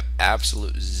we have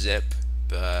absolute zip,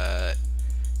 but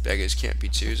beggars can't be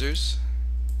choosers.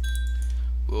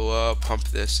 We'll pump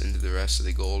this into the rest of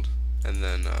the gold, and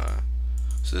then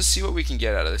so let's see what we can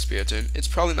get out of the Spiriton. It's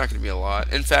probably not going to be a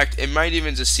lot. In fact, it might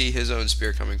even just see his own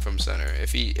spear coming from center.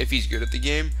 If he's good at the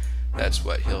game, that's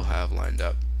what he'll have lined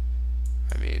up.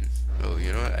 I mean, oh,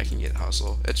 you know what? I can get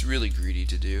hustle. It's really greedy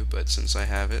to do, but since I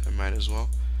have it, I might as well.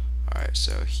 Alright,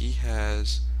 so he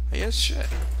has shit.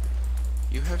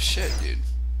 You have shit, dude.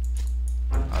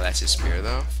 Oh, that's his spear,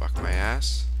 though. Fuck my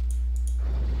ass.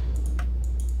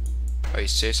 Oh,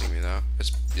 he's chasing me, though.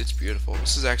 It's beautiful.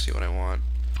 This is actually what I want.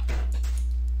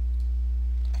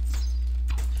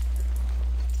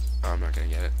 Oh, I'm not gonna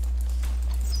get it.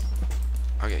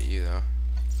 I'll get you, though.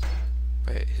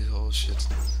 Wait, his whole shit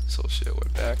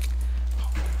went back.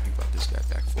 Oh, I brought this guy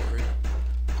back forward.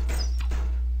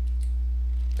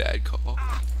 Bad call.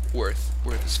 Worth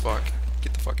as fuck.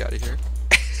 Get the fuck out of here.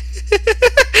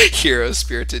 Hero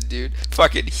spirited, dude.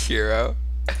 Fucking hero.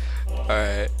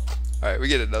 Alright, we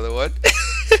get another one.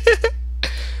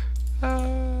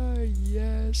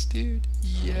 Yes, dude.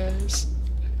 Yes.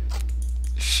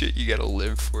 Shit you gotta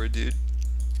live for, dude.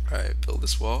 Alright, build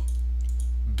this wall.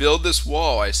 Build this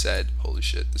wall, I said. Holy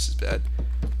shit, this is bad.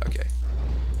 Okay.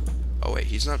 Oh wait,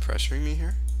 he's not pressuring me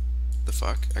here? The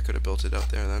fuck? I could have built it out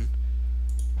there then.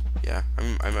 Yeah,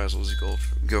 I might as well just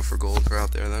go for gold for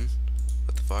out there then.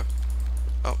 What the fuck?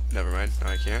 Oh, never mind. No,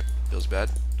 I can't. Feels bad.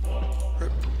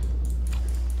 Herp.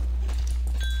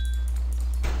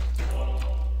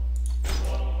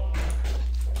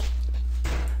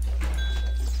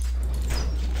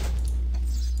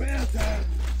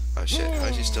 Oh shit, how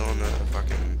is he still on the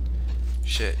fucking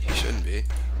shit? He shouldn't be.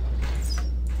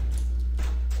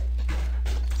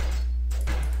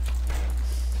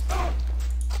 Alright,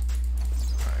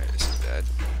 this is bad.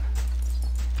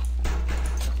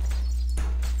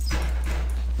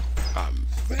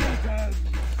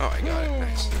 Oh, I got it.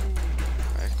 Nice.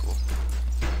 Alright, cool.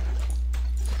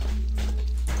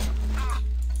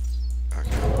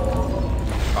 Okay.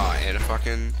 Oh, and a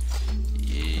fucking...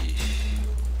 Yeesh.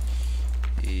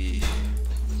 Yeesh.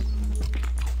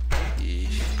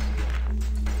 Yeesh.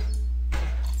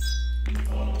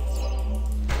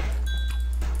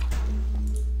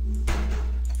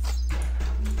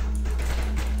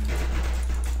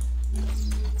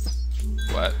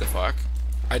 What the fuck?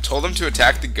 I told him to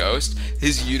attack the ghost.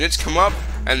 His units come up,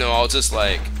 and they'll all just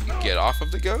like get off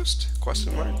of the ghost?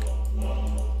 Question mark.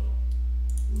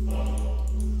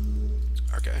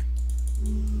 Okay.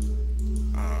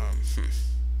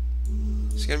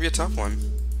 It's gonna be a tough one.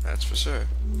 That's for sure.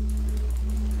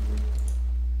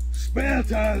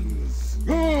 Spartans,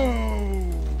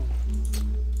 go!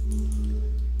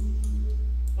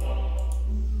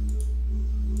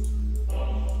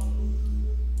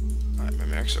 Alright, my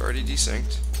mech's already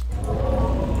desynced.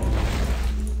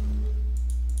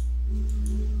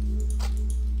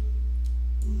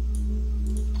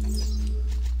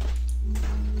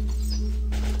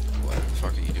 What the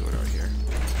fuck are you doing out here?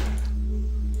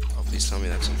 Oh, please tell me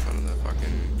that's in front of the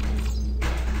fucking...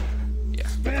 Yeah.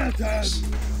 Spartans,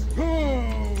 go!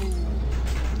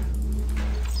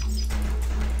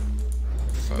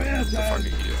 What the fuck are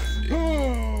you doing, dude?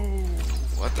 Go!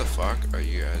 What the fuck are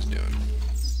you guys doing?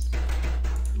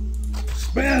 The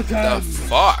Spartans,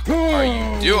 fuck are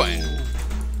you doing?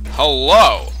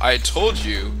 Hello, I told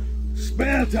you.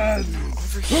 Spartans,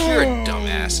 Over here,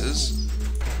 dumbasses.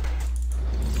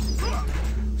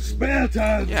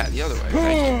 Spartans. Yeah, the other way.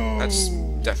 Thank you. That's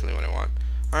definitely what I want.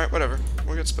 Alright, whatever.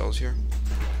 We'll get spells here.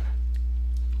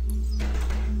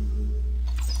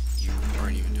 You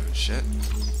aren't even doing shit.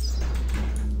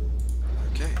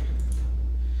 Okay.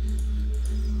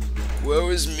 Woe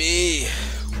is me.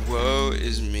 Woe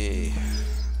is me.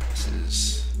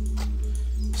 This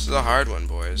is a hard one,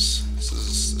 boys. This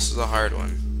is a hard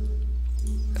one.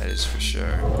 That is for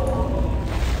sure.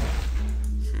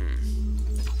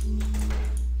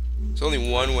 There's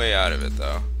only one way out of it,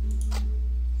 though.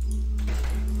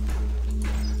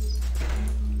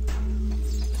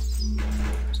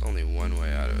 There's only one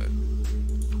way out of it.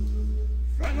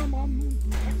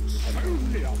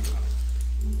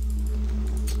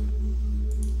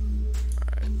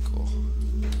 Alright, cool.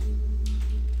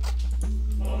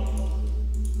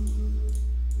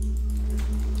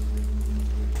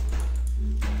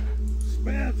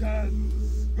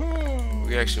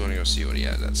 We actually want to go see what he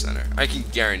has at center. I can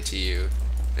guarantee you.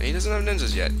 And he doesn't have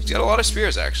ninjas yet. He's got a lot of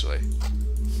spears, actually.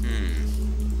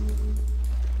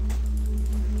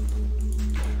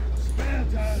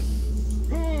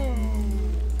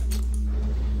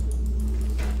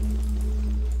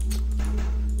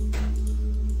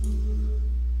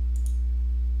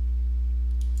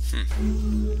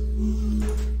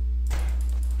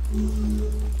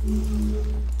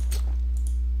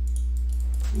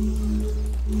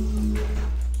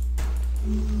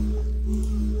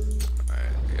 Alright,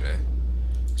 I gotta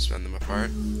spend them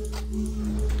apart.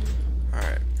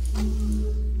 Alright.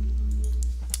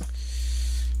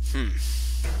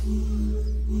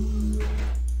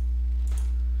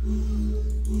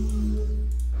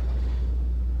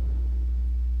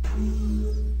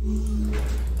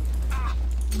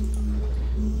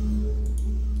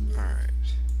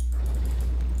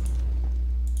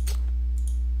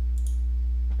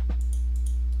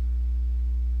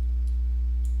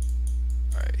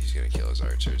 He's gonna kill his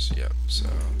archers. Yep. So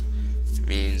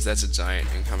means that's a giant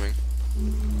incoming.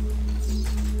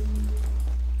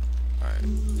 Alright,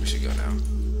 we should go now.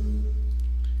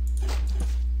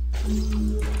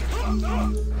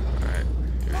 Alright,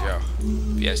 here we go.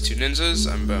 If he has two ninjas,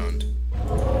 I'm boned.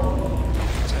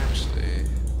 It's actually...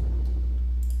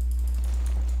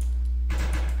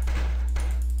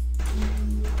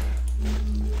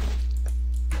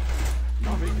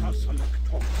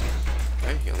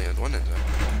 Okay, he only had one ninja.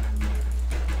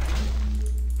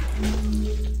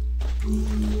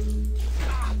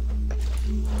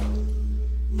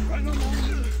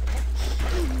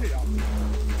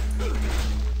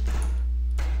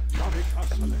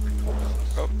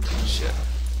 Oh, shit.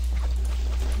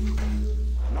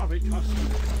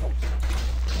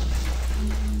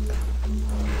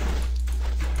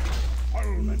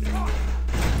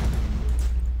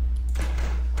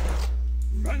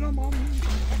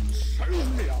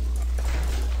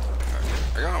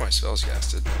 I got my spells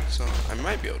casted, so I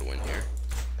might be able to win here.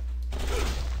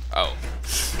 Oh,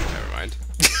 never mind.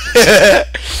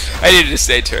 I needed to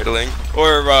stay turtling,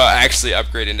 or actually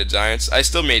upgrade into giants. I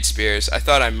still made spears. I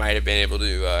thought I might have been able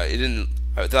to. It didn't.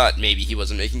 I thought maybe he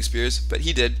wasn't making spears, but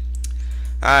he did.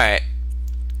 All right.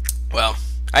 Well,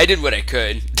 I did what I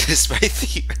could, despite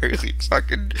the early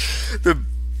fucking the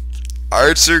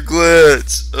archer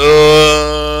glitch.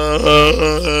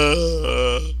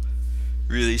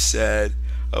 Really sad.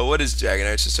 Oh, what is Dragon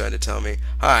Archer trying to tell me?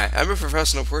 Hi, I'm a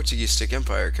professional Portuguese stick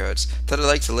empire coach. Thought I'd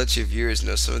like to let your viewers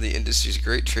know some of the industry's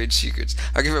great trade secrets.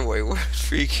 I'll give away one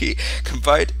free key.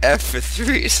 Combined F for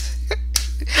threes.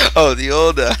 Oh, the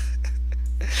old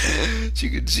you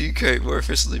can G kite more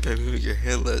efficiently by moving your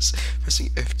hand less. Pressing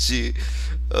FG.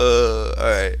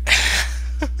 Alright.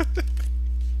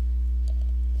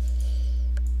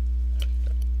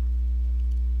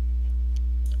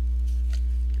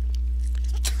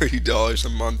 $30 a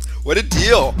month. What a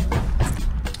deal!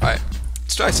 Alright,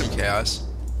 let's try some chaos.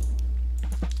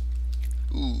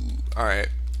 Ooh, alright.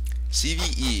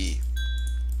 CVE.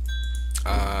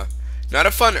 Not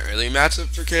a fun early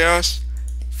matchup for chaos.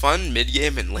 Fun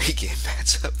mid-game and late-game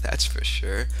matchup, that's for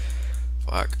sure.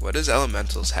 Fuck, what does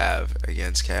Elementals have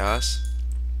against chaos?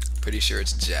 Pretty sure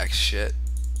it's jack shit.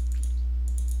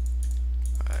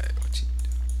 Alright, what's he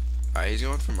doing? Alright, he's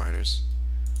going for miners.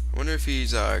 I wonder if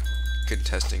he's,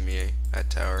 contesting me at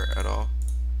tower at all.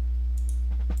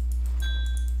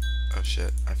 Oh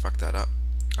shit, I fucked that up.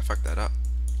 I fucked that up.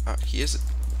 Oh, he is.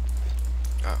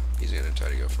 Oh, he's gonna try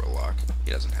to go for a lock.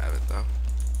 He doesn't have it though.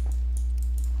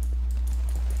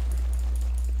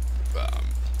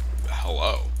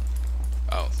 Hello.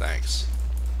 Oh, thanks.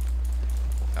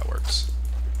 That works.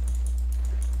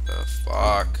 The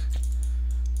fuck?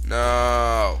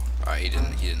 No. Oh, he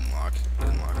didn't lock. He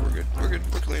didn't lock. We're good. We're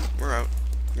good. We're clean. We're out.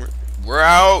 We're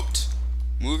out.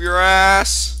 Move your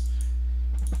ass.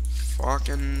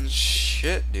 Fucking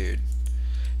shit, dude.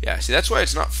 Yeah, see, that's why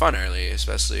it's not fun early,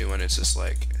 especially when it's just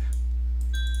like.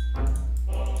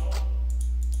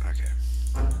 Okay.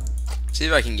 See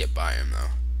if I can get by him though.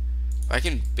 If I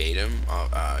can bait him.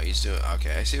 Oh, he's doing.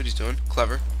 Okay, I see what he's doing.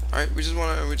 Clever. All right, we're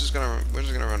just gonna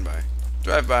run by.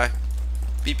 Drive by.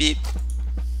 Beep beep.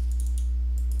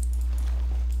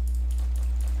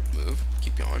 Move.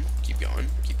 Keep going. Keep going.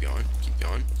 Keep going. Keep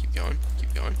going. Keep going.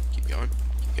 Keep going. Keep going.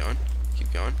 Keep going.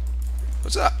 Keep going.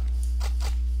 What's up?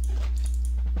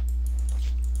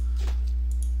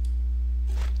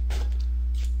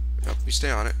 Nope, we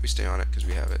stay on it. We stay on it because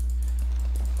we have it.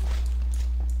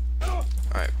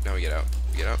 Alright, now we get out.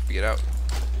 We get out. We get out.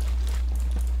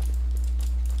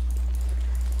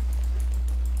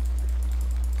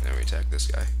 And then we attack this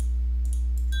guy.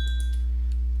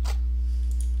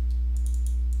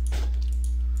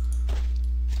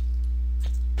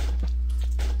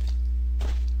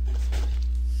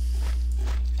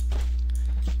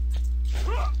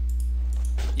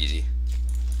 Easy.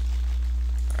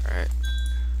 Alright.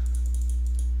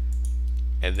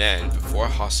 And then, before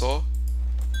hustle,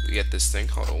 we get this thing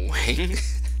called a wing.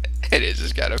 And it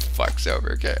just kind of fucks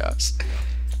over chaos.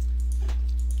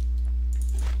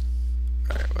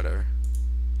 Alright, whatever.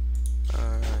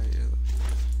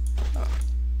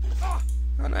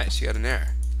 Oh, nice, you got an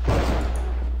air.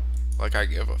 Like I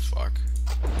give a fuck.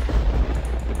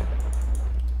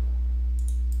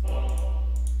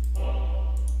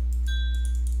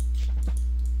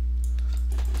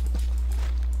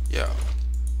 Yo,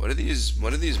 what are these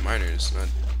miners not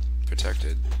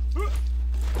protected?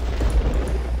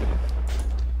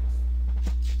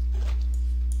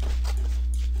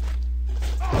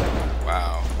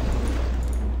 Wow.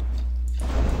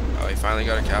 Oh, he finally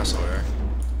got a castle there.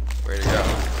 Way to go.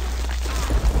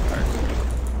 Alright,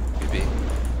 cool.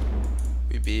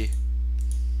 We be.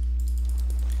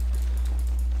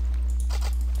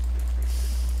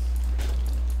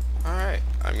 Alright,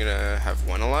 I'm gonna have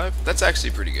one alive. That's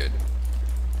actually pretty good.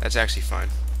 That's actually fine.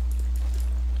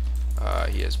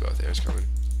 He has both airs coming.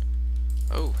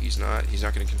 Oh, he's not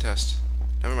gonna contest.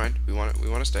 Never mind. We want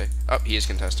to stay. Oh, he is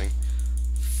contesting.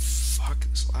 Fuck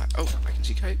this lag. Oh, I can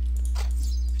see kite.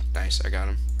 Nice, I got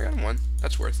him. I got him one.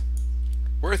 That's worth.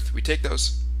 We take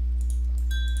those.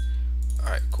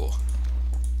 Alright, cool.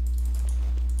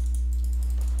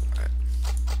 Alright.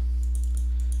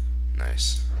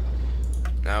 Nice.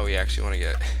 Now we actually want to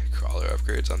get crawler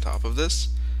upgrades on top of this.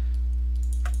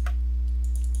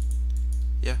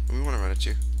 Yeah, we want to run at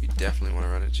you. We definitely want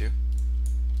to run at you.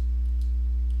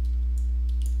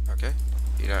 Okay.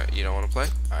 You don't want to play?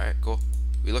 Alright, cool.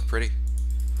 We look pretty.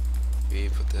 We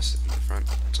put this in the front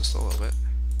just a little bit.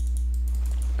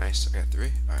 Nice, I got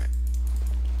 3. Alright.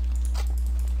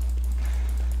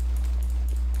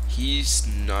 He's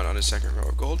not on his second row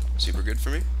of gold. Super good for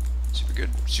me. Super good.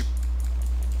 Super.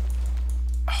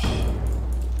 Oh.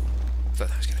 I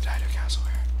thought I was gonna die to a castle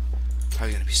here. I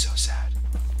was gonna be so sad.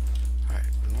 Alright,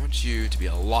 we want you to be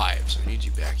alive, so we need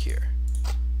you back here.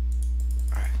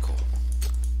 Alright, cool.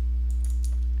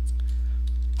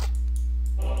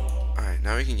 Alright,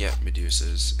 now we can get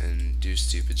Medusas and do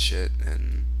stupid shit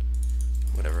and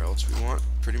whatever else we want,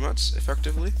 pretty much,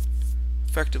 effectively.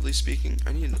 Effectively speaking.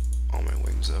 I need all my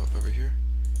wings out over here.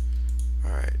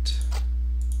 Alright.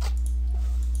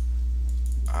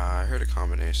 I heard a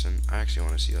combination. I actually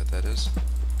want to see what that is.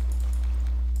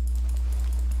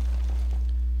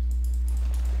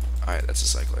 Alright, that's a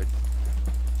cycloid.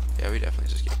 Yeah, we definitely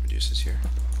just get Medusas here.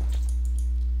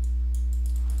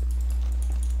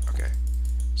 Okay.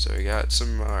 So we got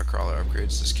some crawler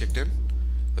upgrades just kicked in.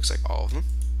 Looks like all of them.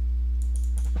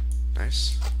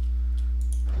 Nice.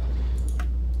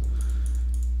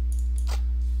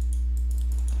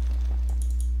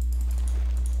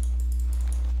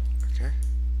 Okay.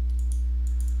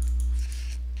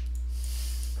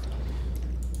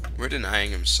 We're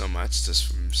denying him so much just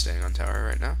from staying on tower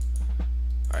right now.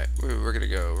 Alright, we're gonna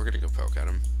go poke at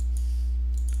him.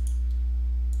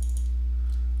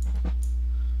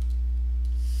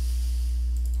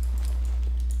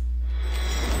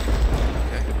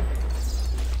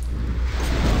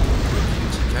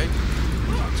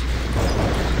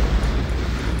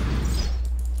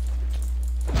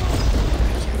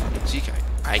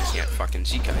 I can't fucking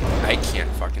Z-kite. I can't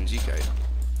fucking Z-kite.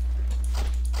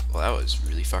 Well, that was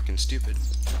really fucking stupid.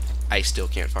 I still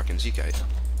can't fucking Z-kite.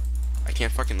 I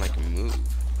can't fucking, like, move.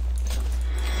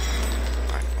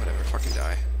 Alright, whatever. Fucking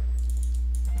die.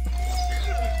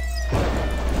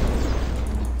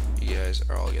 You guys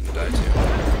are all gonna die, too.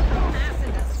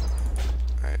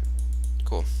 Alright.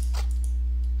 Cool.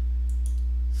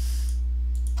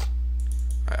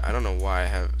 I don't know why I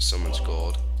have so much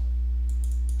gold.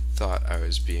 Thought I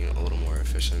was being a little more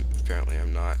efficient. Apparently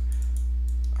I'm not.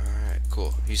 Alright,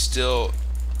 cool. He's still...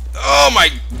 Oh my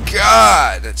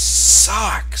god! That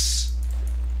sucks!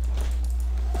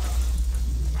 Right.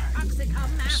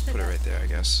 Just put it right there, I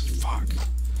guess. Fuck.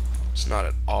 It's not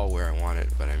at all where I want it,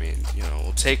 but I mean, you know,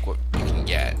 we'll take what you can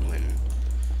get when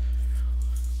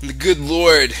the good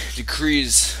Lord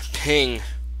decrees ping.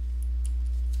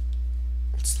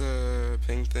 What's the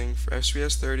ping thing for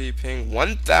SBS 30? Ping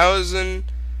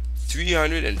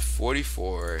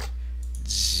 1,344.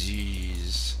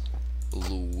 Jeez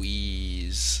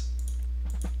Louise.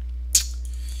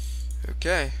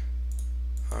 Okay.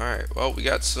 Alright, well, we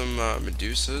got some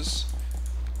Medusas.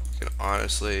 We can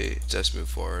honestly just move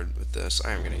forward with this.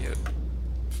 I am gonna get it.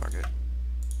 Fuck it.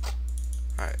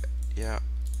 Alright, yeah.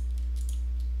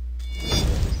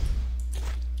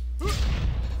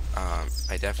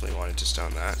 I definitely wanted to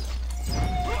stone that.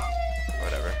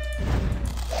 Whatever.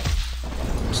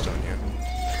 Stone you.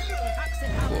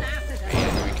 Cool.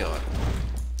 And we kill it.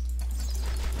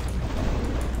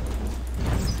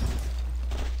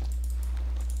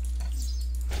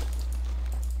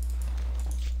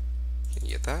 Can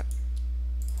you get that?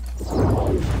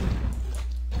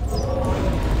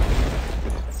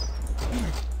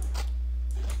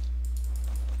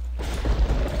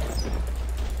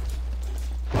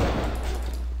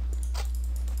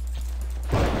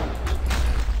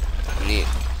 Neat.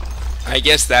 I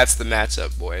guess that's the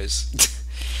matchup, boys.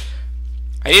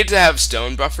 I need to have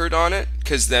stone buffered on it,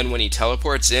 because then when he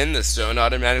teleports in, the stone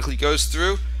automatically goes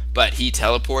through, but he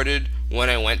teleported when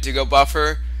I went to go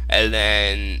buffer, and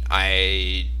then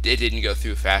it didn't go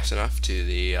through fast enough to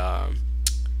the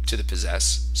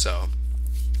possess, so.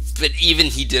 But even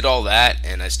he did all that,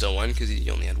 and I still won, because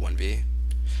he only had 1v.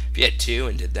 If he had 2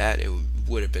 and did that, it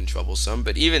would have been troublesome,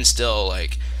 but even still,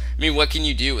 like, I mean, what can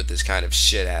you do with this kind of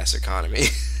shit-ass economy?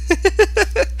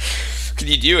 What can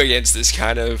you do against this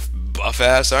kind of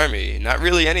buff-ass army? Not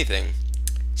really anything.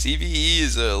 CVE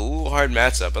is a little hard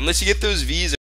matchup, unless you get those Vs